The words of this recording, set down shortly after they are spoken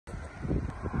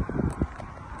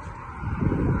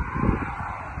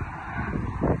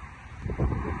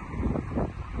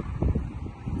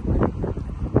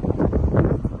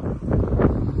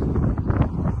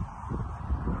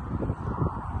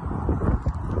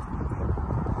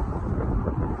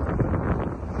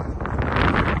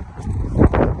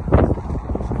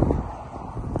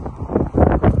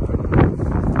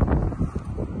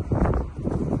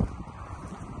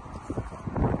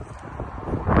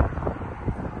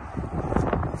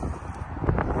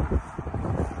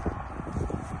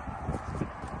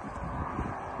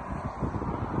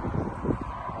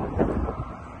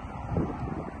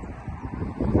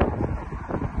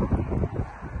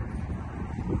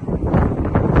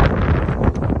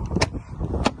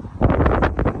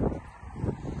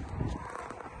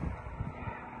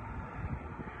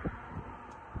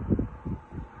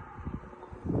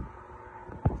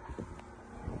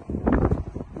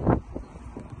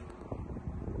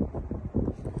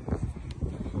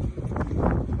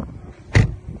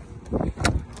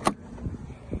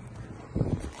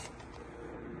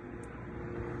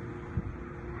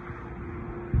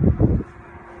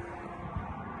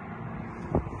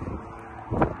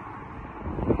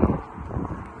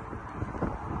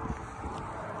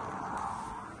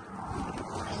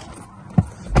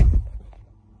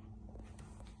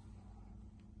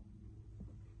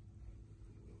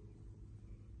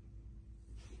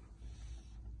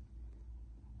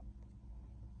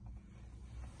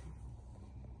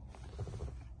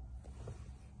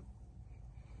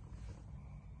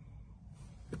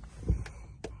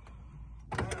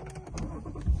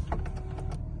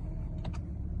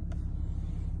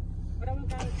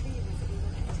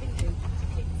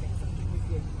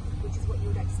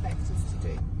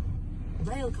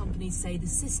Rail companies say the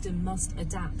system must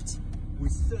adapt. We're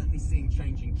certainly seeing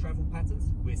changing travel patterns.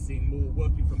 We're seeing more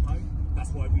working from home.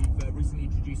 That's why we've recently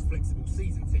introduced flexible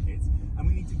season tickets. And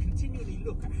we need to continually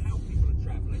look at how people are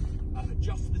travelling,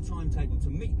 adjust the timetable to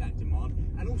meet that demand,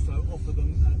 and also offer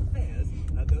them fares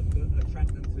that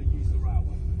attract them to use the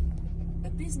railway. A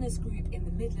business group in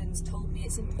the Midlands told me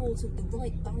it's important the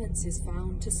right balance is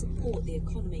found to support the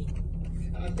economy.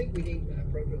 I think we need an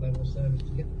appropriate level of service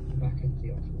to get them back into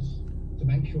the office, to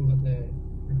make sure that they're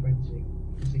frequenting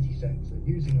the city centre,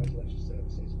 using those leisure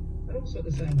services. And also at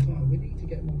the same time, we need to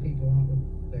get more people out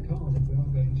of their cars if we are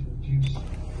going to reduce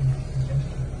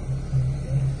congestion.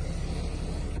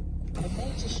 A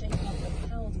major shake-up of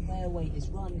how the railway is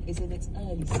run is in its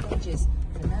early stages.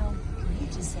 For now,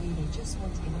 commuters say they just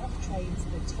want enough trains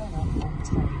that turn up on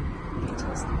time.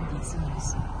 Pictures from BBC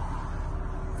News.